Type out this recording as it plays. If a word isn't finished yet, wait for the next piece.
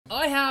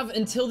I have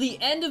until the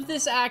end of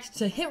this act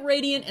to hit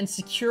Radiant and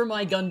secure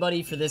my gun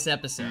buddy for this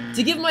episode.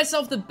 To give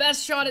myself the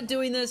best shot at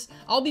doing this,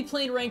 I'll be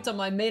playing ranked on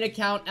my main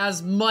account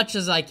as much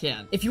as I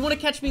can. If you want to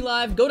catch me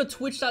live, go to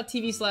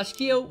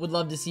twitch.tv/Keeoh, would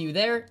love to see you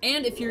there.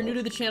 And if you're new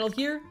to the channel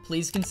here,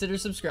 please consider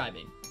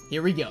subscribing.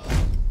 Here we go.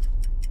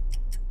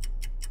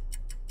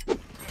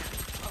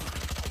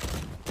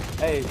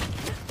 Hey,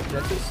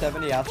 Jett is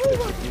 70 after the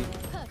 50.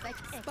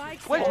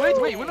 Wait,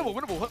 winnable.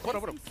 What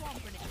up?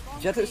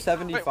 Jett is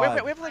 75.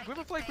 Wait, we have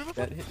a flag.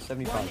 Jett hit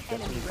 75.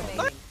 Jett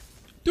 75.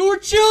 Dude, we're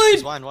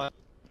chilling! Wine.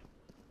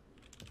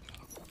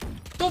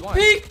 Don't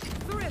peek!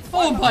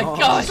 Oh my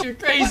gosh, you're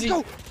crazy!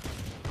 Let's go!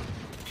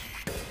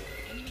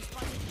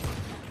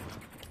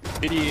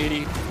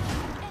 80.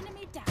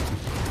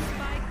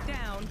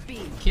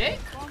 Okay.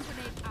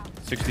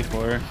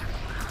 64.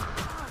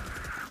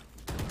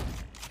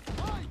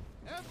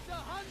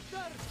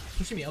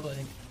 Pushing me elbow, I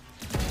think.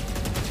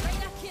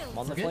 I'm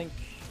on the Okay. flank.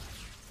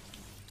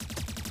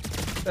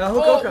 Oh,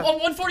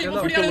 140 out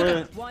of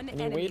the One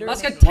Any enemy. waiter?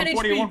 Last guy 10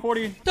 HP.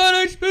 140. 10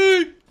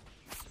 HP!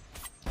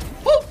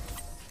 Woo!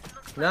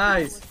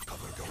 Nice.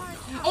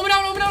 Open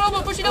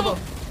out, pushing elbow!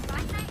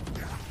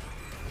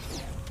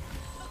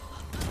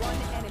 One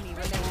enemy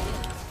remaining.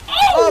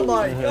 Oh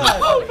my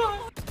god. Oh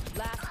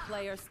my! Last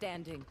player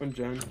standing. One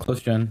gen.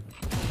 Close gen.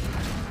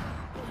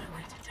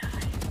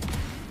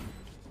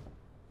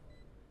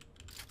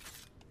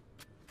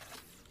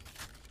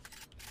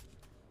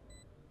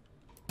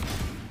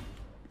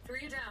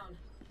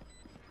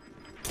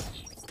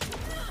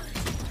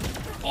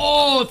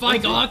 Oh, if I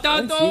got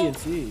that though!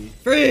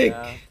 Freak!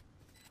 Yeah.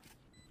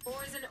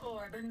 Poison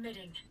orb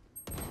emitting.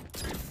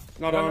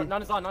 Not on.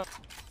 None is on. None.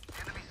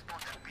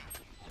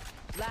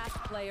 Last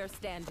player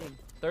standing.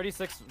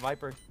 36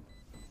 Viper.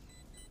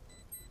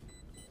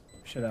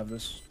 Should have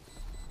this.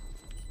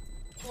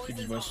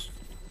 GG boss.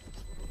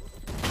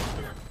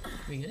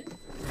 We get it?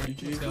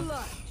 Let's go.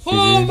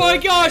 Oh my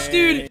gosh,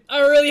 dude! I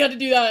really had to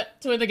do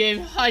that to win the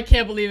game. I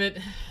can't believe it.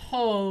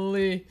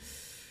 Holy.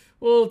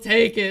 We'll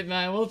take it,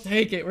 man. We'll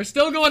take it. We're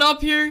still going up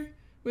here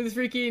with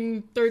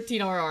freaking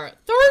 13 RR.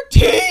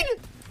 13?!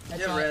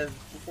 Yeah, red.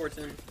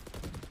 14.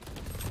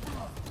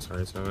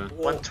 Sorry.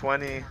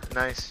 120.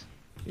 Nice.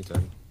 You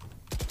said.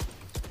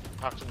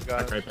 Talk to the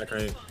guy. Back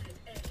right.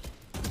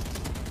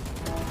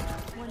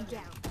 One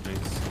down.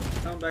 Nice.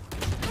 Come back.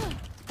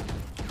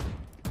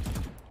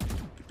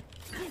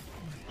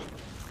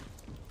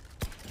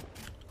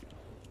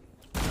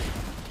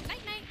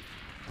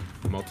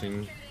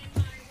 Melting.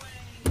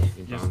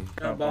 Bomb.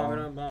 We're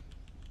not bomb.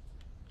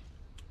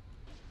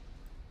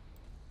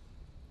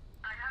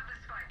 I have the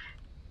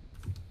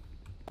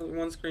spike.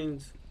 One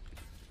screens.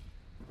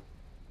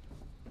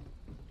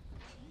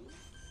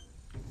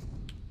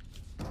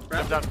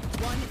 I'm done.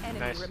 One enemy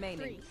Nice.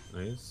 remaining.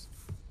 Nice.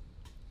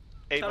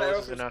 8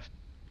 balls is enough.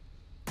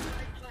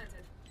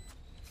 Planted.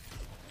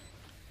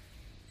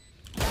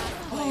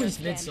 Oh, he's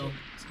mid still.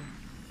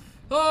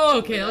 Oh,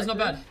 okay, that was not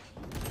bad.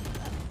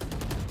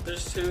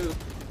 There's two.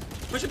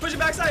 Push it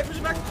backside. Push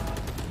it back.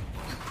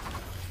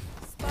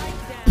 Spike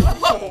down.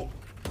 Oh.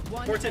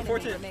 One 14, enemy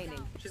 14.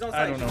 remaining. She's on I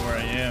side. don't know where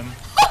I am.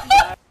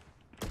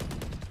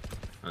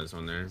 Oh, there's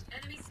one there.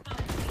 Enemy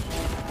spotted.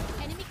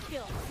 Enemy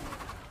kill.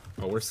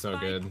 Oh, we're so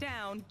good.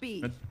 Down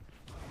B.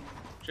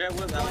 Jett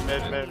was out.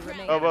 Mid.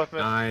 remaining. Oh, both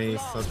mid.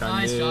 Nice. Let's go.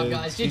 Nice job, mid.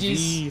 guys.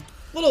 GG's.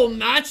 Little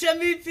match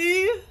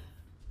MVP.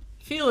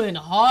 Feeling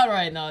hot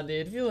right now,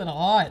 dude. Feeling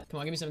hot.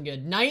 Come on, give me something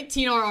good.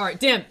 19 RR.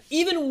 Damn,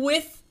 even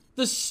with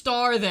the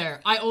star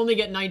there, I only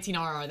get 19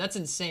 RR. That's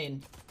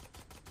insane.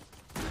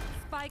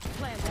 Spike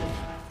planted.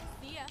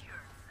 See ya.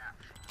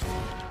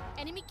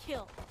 Enemy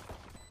kill.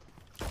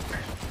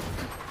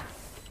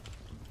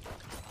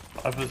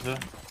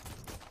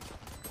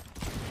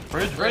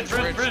 Bridge.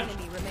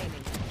 Enemy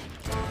remaining.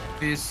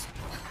 Peace.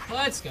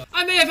 Let's go.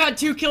 I may have had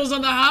 2 kills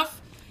on the half,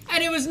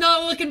 and it was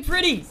not looking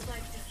pretty.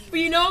 But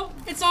you know,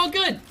 it's all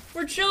good.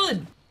 We're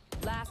chilling.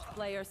 Last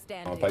player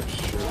standing. pipe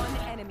shit. One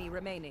enemy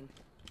remaining.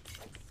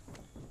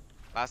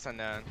 Last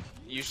unknown.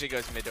 Usually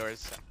goes mid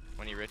doors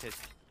when he rotates.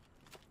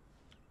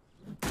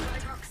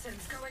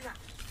 Toxins going up.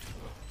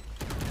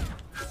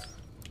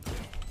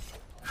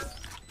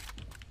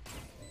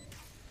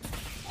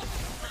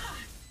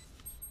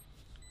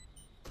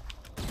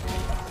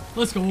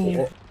 Let's go.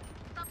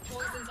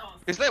 Poison's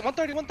off. It's lit.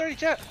 130,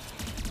 chat.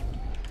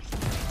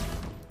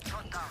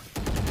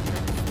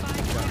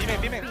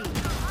 B-main.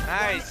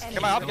 Nice.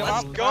 Come on,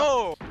 let's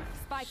go.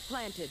 Spike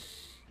planted.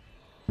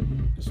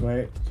 Just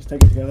wait. Just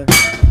take it together.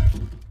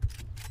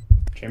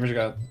 Chambers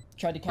got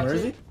Tried to catch Where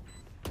is it.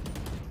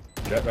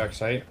 he? jet back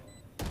sight.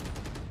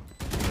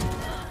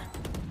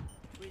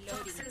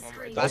 Toxin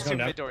screen. Last two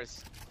down. mid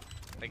doors.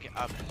 Like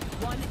up.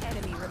 One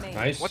enemy remaining.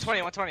 Nice.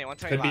 120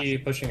 Could be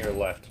last. pushing your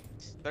left.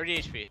 30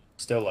 HP.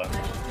 Still left.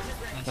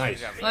 Nice.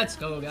 Good job. Let's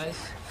go, guys.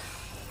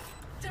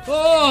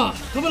 Oh,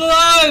 coming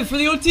alive for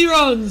the OT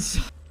runs.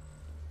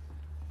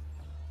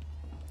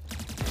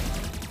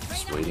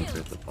 Just waiting for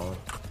it to fall.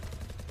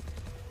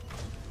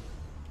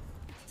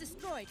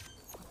 Destroyed.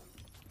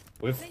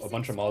 With a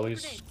bunch of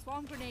mollies.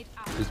 Swarm grenade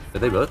out. Are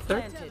they both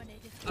there? Planted.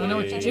 I don't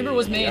know. Chamber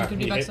was main. Yeah, Could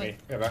be he hit backside. me.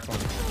 Yeah, back one.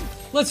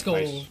 Let's go.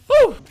 Nice.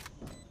 Woo!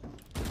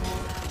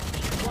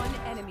 One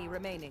enemy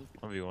remaining.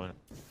 1v1.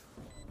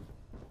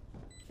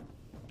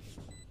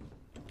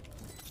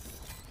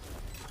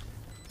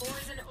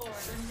 Poison orb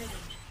emitting.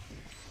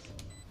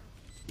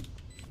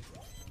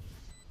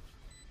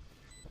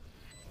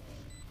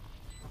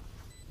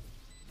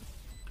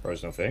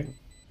 There's no thing.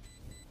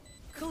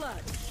 Clutch.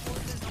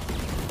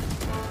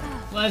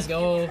 Let's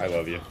go. I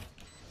love you.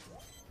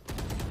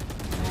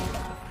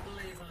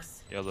 Leave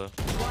us. Yellow.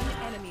 One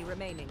enemy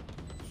remaining.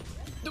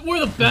 We're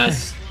the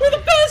best. We're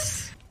the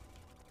best.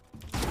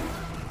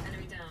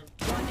 Enemy down.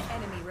 One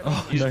enemy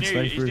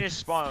remaining. He's near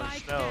spawn on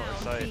snow.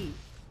 It's like, B.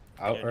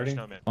 Out yeah, already?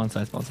 snowman. Spawn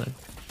side, spawn side.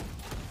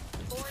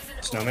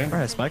 Snowman?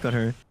 Alright, spike on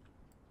her.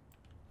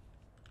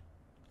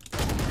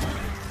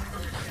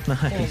 Oh my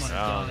Nice.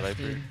 gosh, Viper.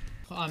 dude.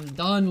 I'm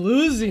done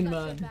losing,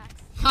 man.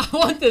 I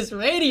want this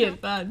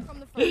radiant, man.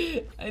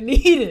 I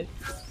need it.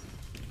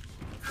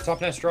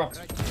 Top nest dropped.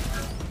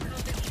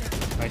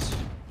 Nice.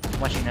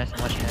 Watching that,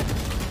 watching that.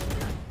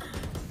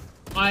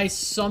 I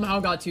somehow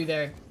got 2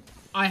 there.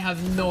 I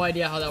have no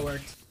idea how that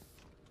worked.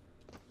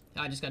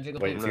 I just got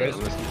jiggled. Wait, if you guys,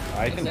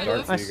 I can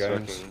dart for you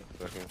guys.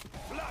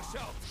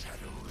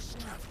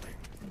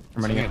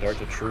 I'm running a dart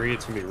the tree.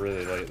 It's gonna be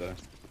really late though.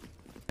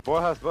 Bow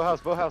house.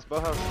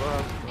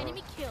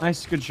 Enemy kill.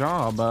 Nice, good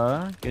job,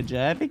 good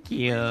job,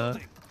 Keeoh.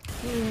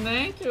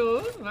 Thank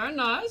you. Very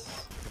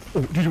nice.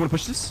 Oh, did you want to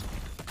push this?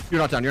 You're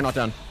not down, you're not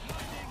down.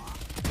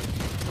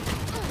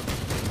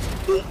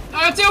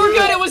 Alright, so we're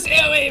good. It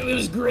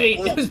was great.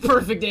 It was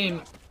perfect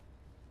aim.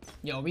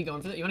 Yo, are we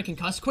going for that? You want to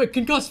concuss? Quick,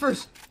 concuss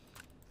first.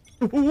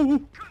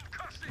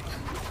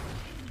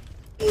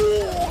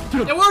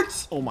 It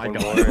worked! Oh my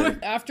god.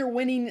 After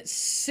winning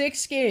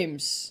 6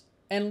 games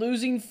and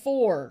losing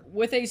 4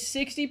 with a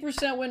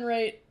 60% win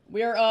rate,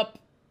 we are up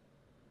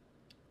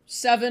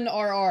 7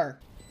 RR.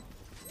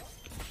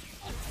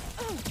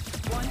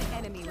 One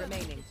enemy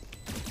remaining.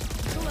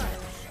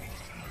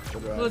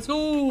 Let's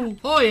go!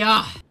 Oh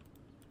yeah!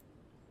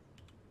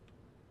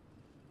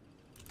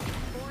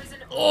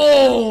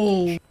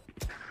 Oh!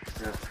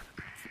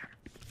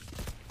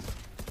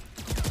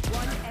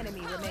 One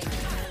enemy remaining.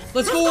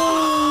 Let's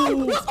go!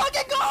 Let's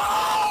fucking go!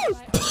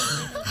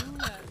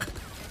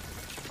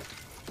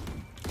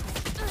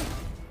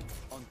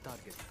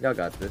 Y'all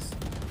got this.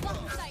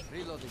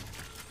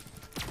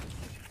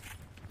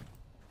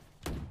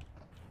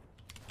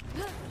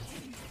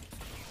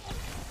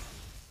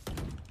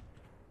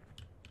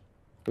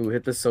 Ooh,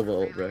 hit the Sova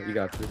ult, bro. You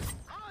got this.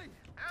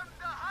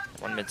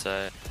 One mid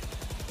side.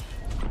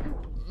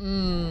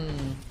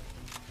 Mmm.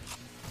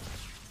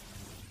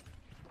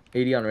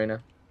 80 on Reyna.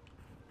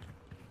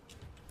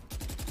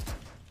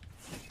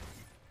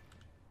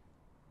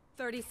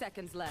 30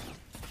 seconds left.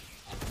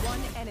 One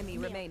enemy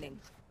remaining.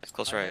 It's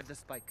close right.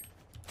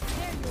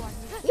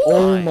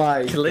 Oh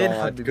my Clean,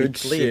 god, good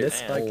shit.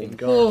 This Man. fucking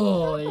god.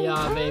 Oh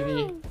yeah,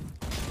 baby.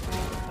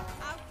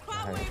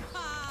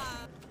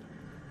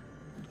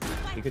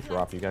 You could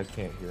drop. You guys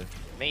can't hear. I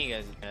think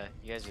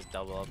you guys just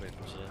double up and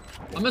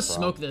shit. I'm gonna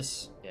smoke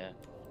this. Yeah.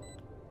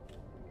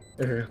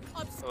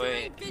 Uh-huh.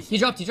 Wait, He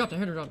dropped. I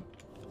heard her drop.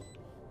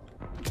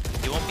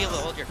 you won't be able to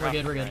hold your crop.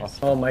 We're good.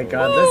 Oh my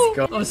god, let's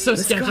go. I was so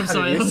sketched, I'm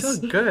sorry. You're I so was-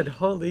 good.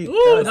 Holy.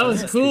 Ooh, that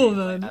was cool,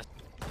 man.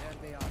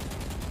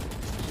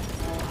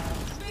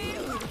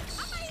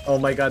 Oh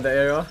my god, the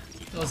arrow.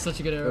 That was such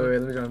a good Wait, arrow.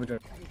 let me join.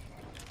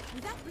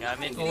 Yeah,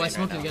 I'm in. Oh, I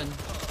smoked it again.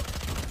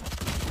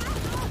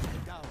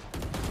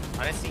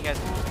 I didn't see you guys.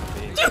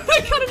 Dude,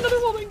 I got another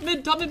wall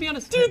mid. Top mid, be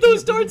honest. Dude,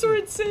 those darts are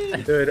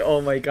insane. Dude,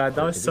 oh my god,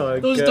 that was so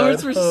good. Those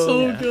darts were Oh,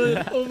 so yeah.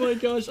 good. Oh my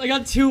gosh, I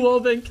got 2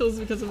 wallbang kills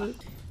because of it.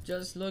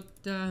 Just look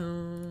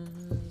down.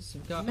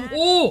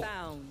 Oh!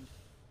 Found.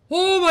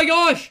 Oh my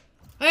gosh!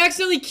 I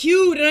accidentally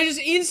queued and I just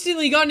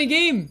instantly got in a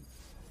game.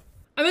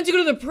 I meant to go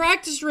to the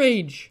practice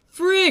range.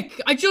 Frick!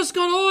 I just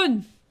got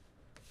on.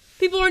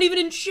 People aren't even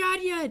in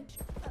chat yet.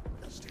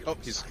 Oh,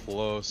 he's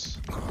close.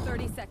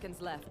 30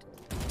 seconds left.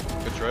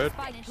 Good trade.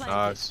 Spike planted.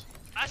 Nice.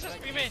 Ash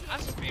just beam in.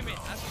 Ash just beam in.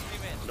 Ash just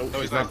beam in. No,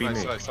 he's he's not not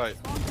beaming. Sight.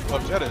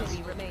 Oh, Jet is.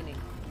 Enemy remaining.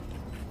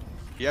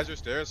 He has your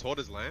stairs. Hold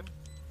his lane.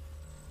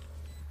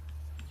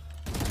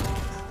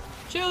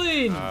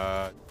 Chilling.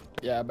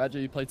 Yeah,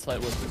 imagine you played slight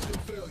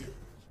with.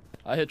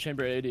 I hit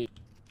chamber 80.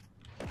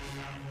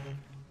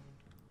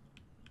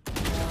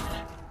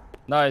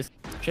 Nice.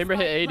 Chamber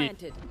hit 80.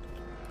 Planted.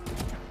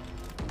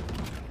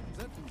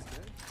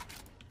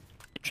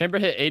 Chamber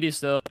hit 80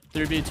 still.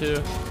 3v2.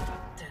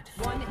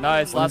 One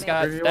Nice, last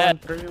guy. 3v1,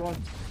 Dead. 3v1.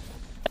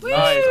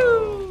 Nice.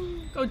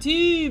 Woo! Go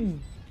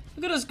team.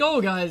 Look at us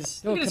go,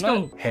 guys. Look at us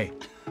go. Hey,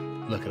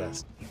 look at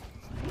us.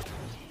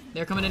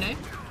 They're coming in, eh?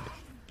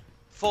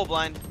 Full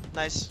blind.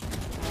 Nice.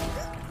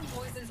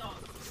 Poison's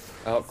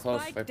off. Out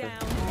close, Spike Viper.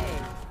 down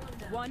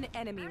A. One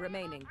enemy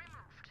remaining.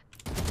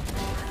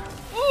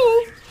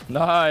 Ooh.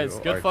 Nice. Yo,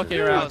 Good Archer. fucking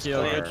That round, was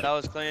Keeoh. clean. That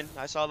was clean.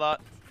 I saw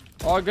that.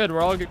 All good.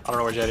 We're all good. I don't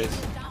know where Jet is.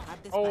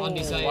 Have this Oh, On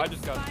B side. I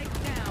just got.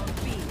 Spike down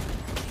B.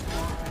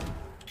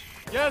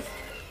 Yes!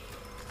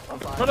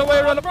 Run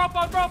away, run away!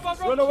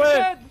 Run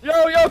away!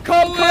 Yo,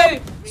 come!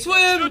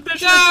 Swim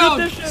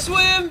down!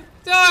 Swim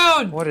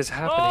down! What is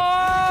happening?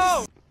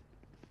 Oh!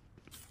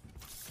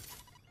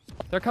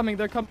 They're coming.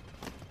 One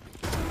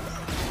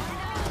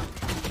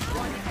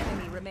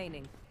enemy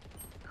remaining.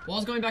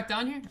 Wall's going back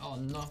down here? Oh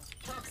no.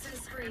 Toxin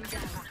screen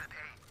down.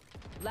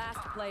 Last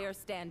player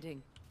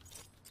standing.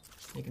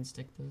 They can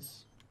stick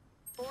this.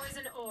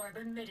 Poison orb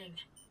emitting.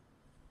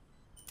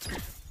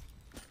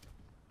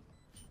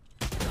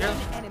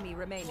 One enemy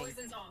remaining.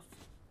 Poison's off.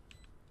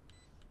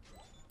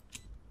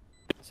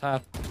 It's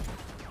half.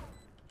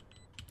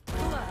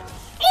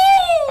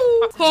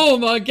 Oh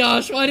my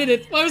gosh, why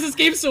was this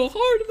game so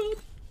hard, man?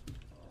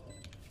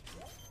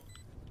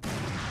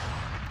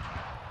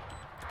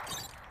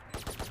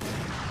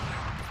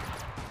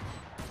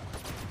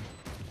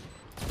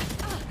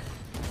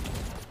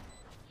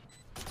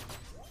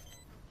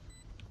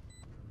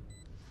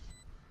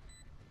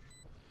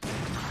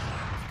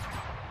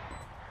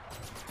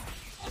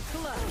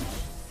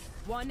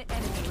 One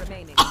enemy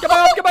remaining. Get my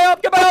up! Oh my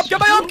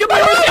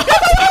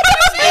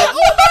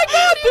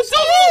god, it's so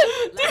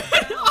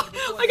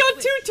I got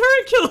 2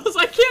 turret kills,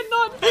 I can't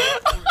not.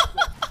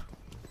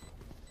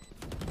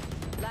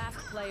 Last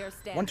player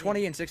standing.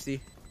 120 and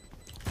 60.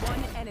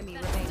 One enemy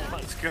remaining.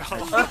 Let's go.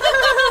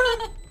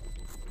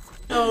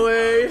 No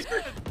way.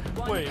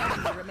 One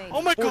enemy remaining.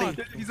 Oh my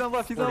god! He's on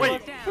left, he's on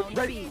left.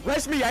 Down. B.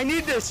 Rest me, I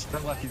need this! He's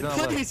on left, he's on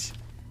left. Please!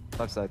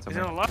 Left side, He's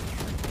somewhere. on the left.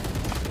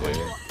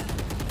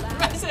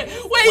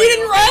 Wait, you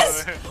didn't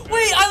rest?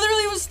 Wait, I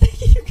literally was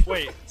thinking you could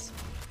rest.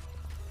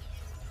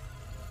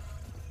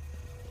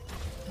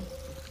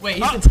 Wait,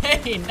 he's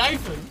detained,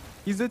 knife him.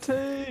 He's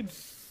detained!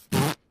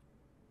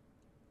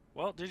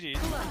 Well, GG.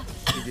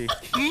 GG.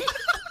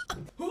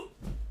 1,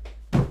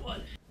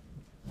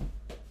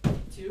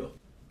 2,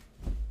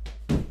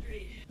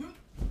 3,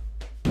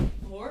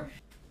 4.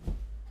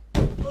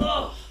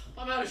 Ugh,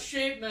 I'm out of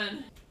shape,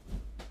 man.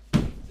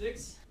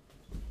 6,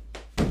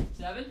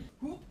 7,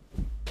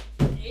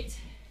 8,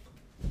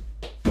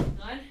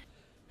 9.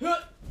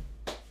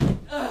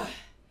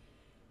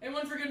 And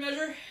one for good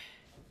measure.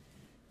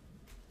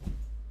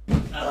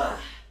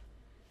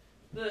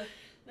 Nailed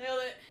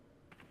it.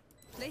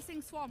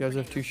 Placing swarm You guys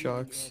have grenade. 2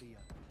 shocks.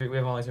 We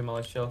have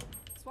mollies, chill.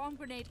 Swarm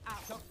grenade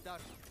out.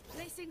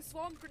 Placing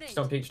swarm grenade.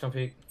 Don't peek. Swarm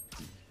grenade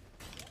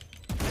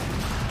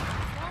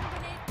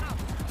out.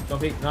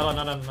 Don't peek. No.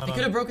 He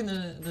could have broken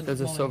the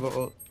There's a wall. Sova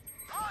ult.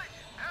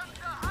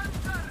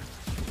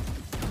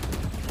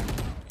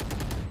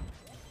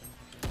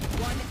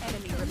 One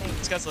enemy remaining.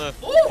 This guy's left.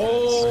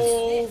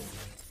 Oh!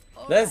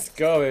 Let's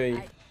go,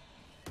 baby.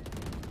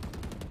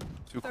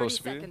 Too 30 close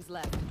to me. seconds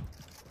left.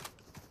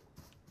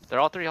 They're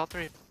all three.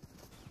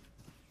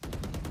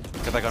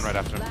 Get that gun right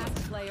after him. Last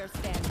player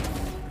standing.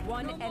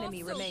 One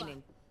enemy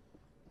remaining.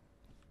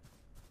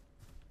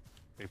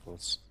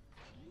 Equals.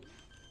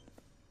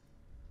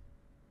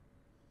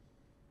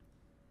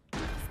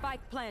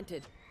 Spike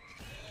planted.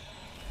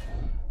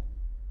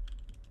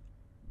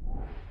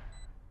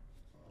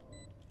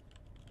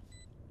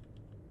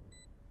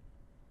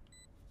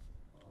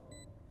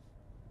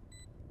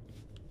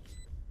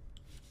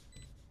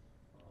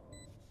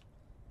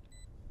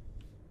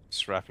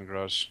 Just wrapping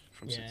garage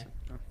from Yeah. 60.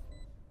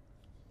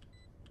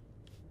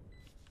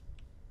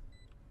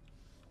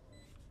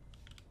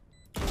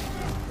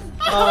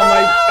 Oh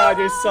my god,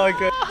 you're so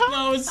good.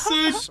 That was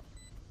sick.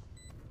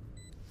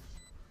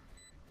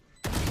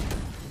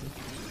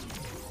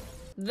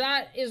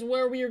 That is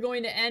where we are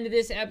going to end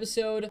this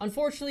episode.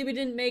 Unfortunately, we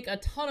didn't make a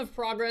ton of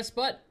progress,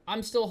 but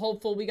I'm still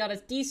hopeful. We got a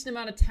decent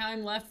amount of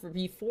time left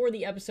before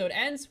the episode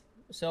ends,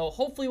 so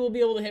hopefully we'll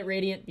be able to hit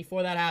Radiant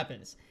before that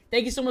happens.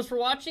 Thank you so much for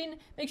watching.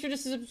 Make sure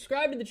just to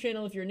subscribe to the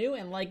channel if you're new,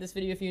 and like this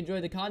video if you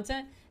enjoyed the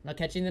content, and I'll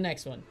catch you in the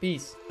next one.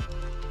 Peace.